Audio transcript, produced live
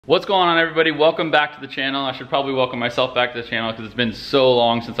What's going on, everybody? Welcome back to the channel. I should probably welcome myself back to the channel because it's been so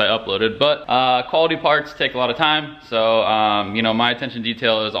long since I uploaded, but quality parts take a lot of time. So, you know, my attention to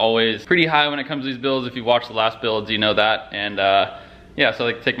detail is always pretty high when it comes to these builds. If you've watched the last builds, you know that. And yeah, so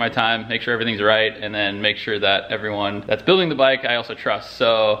I like to take my time, make sure everything's right, and then make sure that everyone that's building the bike, I also trust.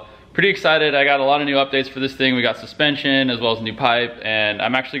 So pretty excited. I got a lot of new updates for this thing. We got suspension as well as a new pipe, and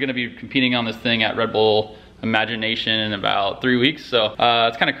I'm actually gonna be competing on this thing at Red Bull Imagination in about 3 weeks. So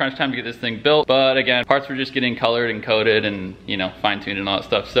it's kind of crunch time to get this thing built. But again, parts were just getting colored and coated and, you know, fine-tuned and all that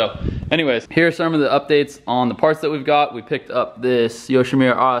stuff. So anyways, here are some of the updates on the parts that we've got. We picked up this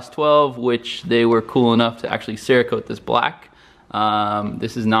Yoshimura RS12, which they were cool enough to actually Cerakote this black.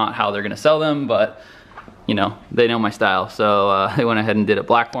 This is not how they're gonna sell them, but you know, they know my style. So they went ahead and did it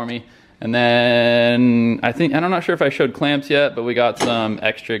black for me. And then I'm not sure if I showed clamps yet, but we got some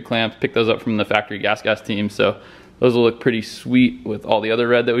X-Trig clamps, picked those up from the factory gas team. So those will look pretty sweet with all the other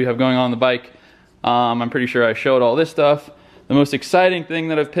red that we have going on the bike. I'm pretty sure I showed all this stuff. The most exciting thing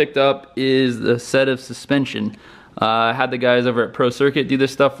that I've picked up is the set of suspension. I had the guys over at Pro Circuit do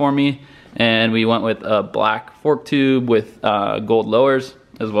this stuff for me, and we went with a black fork tube with gold lowers,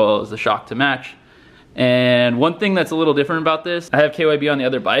 as well as the shock to match. And one thing that's a little different about this, I have KYB on the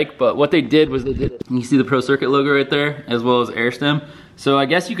other bike, but what they did was you see the Pro Circuit logo right there, as well as air stem. So I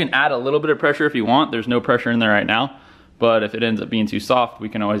guess you can add a little bit of pressure if you want. There's no pressure in there right now, but if it ends up being too soft, we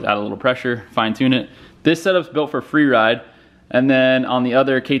can always add a little pressure, fine tune it. This setup's built for free ride. And then on the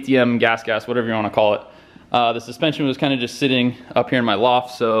other KTM gas, whatever you want to call it, the suspension was kind of just sitting up here in my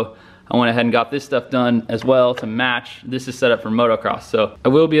loft. So I went ahead and got this stuff done as well to match. This is set up for motocross, so I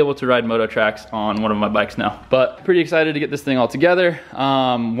will be able to ride moto tracks on one of my bikes now. But pretty excited to get this thing all together.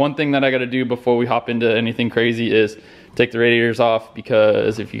 One thing that I gotta do before we hop into anything crazy is take the radiators off,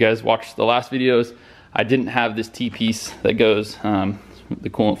 because if you guys watched the last videos, I didn't have this T-piece that goes, the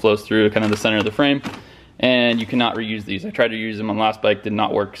coolant flows through kind of the center of the frame, and you cannot reuse these. I tried to use them on the last bike, did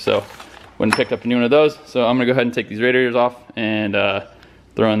not work, so went and picked up a new one of those. So I'm gonna go ahead and take these radiators off and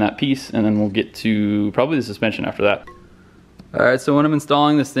throw in that piece, and then we'll get to probably the suspension after that. All right, so when I'm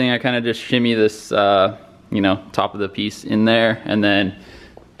installing this thing, I kind of just shimmy this, you know, top of the piece in there, and then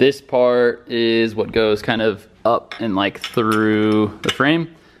this part is what goes kind of up and like through the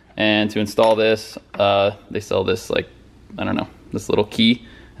frame. And to install this, they sell this, like, I don't know, this little key,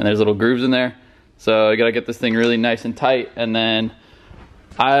 and there's little grooves in there. So I gotta get this thing really nice and tight, and then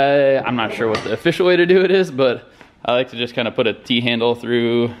I'm not sure what the official way to do it is, but I like to just kind of put a T-handle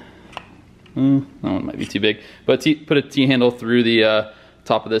through, that one might be too big, but put a T-handle through the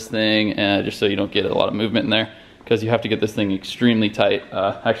top of this thing, just so you don't get a lot of movement in there, because you have to get this thing extremely tight.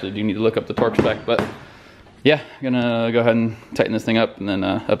 Actually, I do need to look up the torque spec, but yeah, I'm gonna go ahead and tighten this thing up and then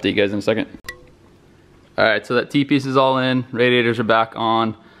update you guys in a second. All right, so that T-piece is all in, radiators are back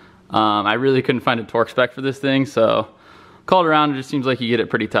on. I really couldn't find a torque spec for this thing, so called around. It just seems like you get it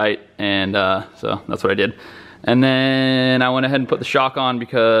pretty tight, and so that's what I did. And then I went ahead and put the shock on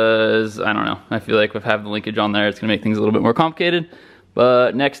because, I don't know, I feel like with having the linkage on there, it's gonna make things a little bit more complicated.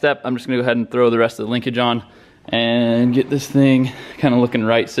 But next step, I'm just gonna go ahead and throw the rest of the linkage on and get this thing kind of looking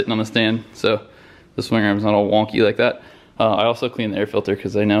right sitting on the stand, so the swing arm's not all wonky like that. I also cleaned the air filter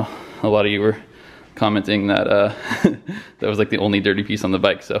because I know a lot of you were commenting that that was like the only dirty piece on the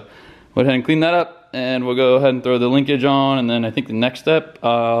bike. So go ahead and clean that up, and we'll go ahead and throw the linkage on, and then I think the next step,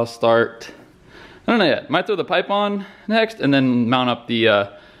 I'll start, I don't know yet. Might throw the pipe on next, and then mount up the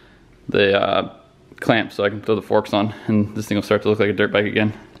clamp so I can throw the forks on, and this thing will start to look like a dirt bike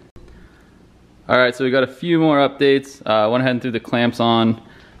again. All right, so we got a few more updates. Went ahead and threw the clamps on.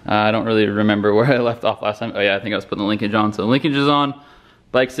 I don't really remember where I left off last time. Oh yeah, I think I was putting the linkage on. So the linkage is on,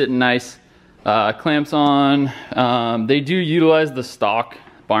 bike's sitting nice, clamps on. They do utilize the stock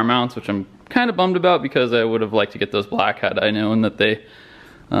bar mounts, which I'm kind of bummed about because I would have liked to get those black had I known that they,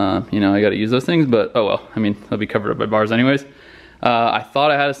 you know, I gotta use those things, but oh well. I mean, they'll be covered up by bars anyways. I thought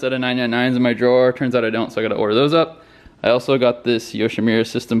I had a set of 999s in my drawer. Turns out I don't, so I gotta order those up. I also got this Yoshimura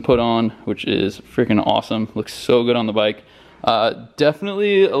system put on, which is freaking awesome. Looks so good on the bike.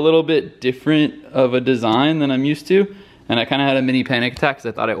 Definitely a little bit different of a design than I'm used to. And I kind of had a mini panic attack because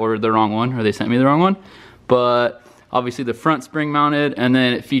I thought I ordered the wrong one, or they sent me the wrong one. But obviously the front spring mounted, and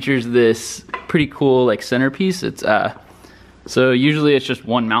then it features this pretty cool like centerpiece. It's so usually it's just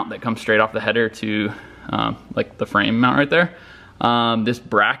one mount that comes straight off the header to like the frame mount right there. This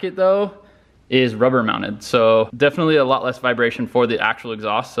bracket though is rubber mounted, so definitely a lot less vibration for the actual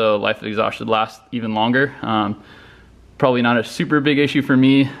exhaust, so life of the exhaust should last even longer. Probably not a super big issue for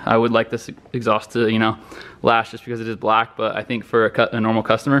me. I would like this exhaust to, you know, last just because it is black, but I think for a normal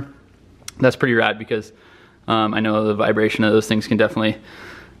customer, that's pretty rad because I know the vibration of those things can definitely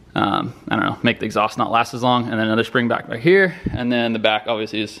I don't know, make the exhaust not last as long. And then another spring back right here. And then the back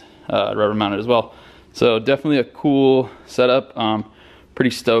obviously is rubber mounted as well. So definitely a cool setup.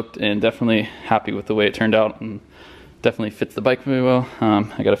 Pretty stoked and definitely happy with the way it turned out, and definitely fits the bike very well.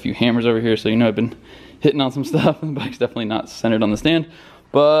 I got a few hammers over here, so you know I've been hitting on some stuff, and the bike's definitely not centered on the stand.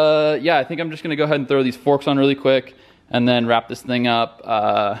 But yeah, I think I'm just gonna go ahead and throw these forks on really quick and then wrap this thing up.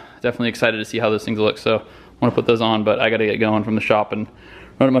 Definitely excited to see how those things look. So I wanna put those on, but I gotta get going from the shop and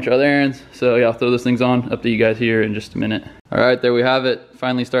run a bunch of other errands. So yeah, I'll throw those things on, up to you guys here in just a minute. All right, there we have it.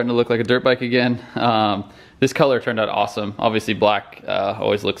 Finally starting to look like a dirt bike again. This color turned out awesome. Obviously black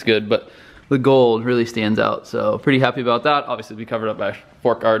always looks good, but the gold really stands out. So pretty happy about that. Obviously we covered up by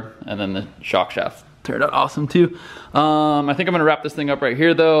fork guard, and then the shock shaft turned out awesome too. I think I'm gonna wrap this thing up right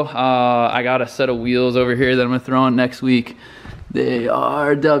here though. I got a set of wheels over here that I'm gonna throw on next week. They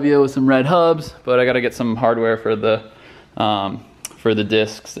are W with some red hubs, but I gotta get some hardware for the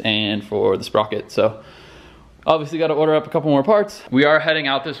discs and for the sprocket. So obviously got to order up a couple more parts. We are heading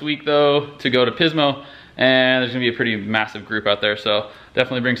out this week though to go to Pismo, and there's gonna be a pretty massive group out there. So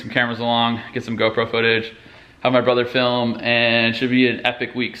definitely bring some cameras along, get some GoPro footage, have my brother film, and it should be an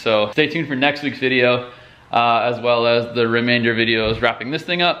epic week. So stay tuned for next week's video, as well as the remainder videos wrapping this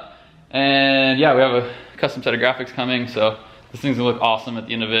thing up. And yeah, we have a custom set of graphics coming, so this thing's gonna look awesome at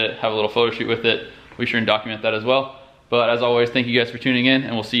the end of it. Have a little photo shoot with it. Be sure and document that as well. But as always, thank you guys for tuning in,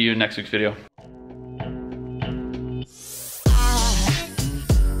 and we'll see you in next week's video.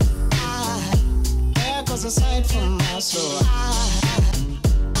 Aside from my soul,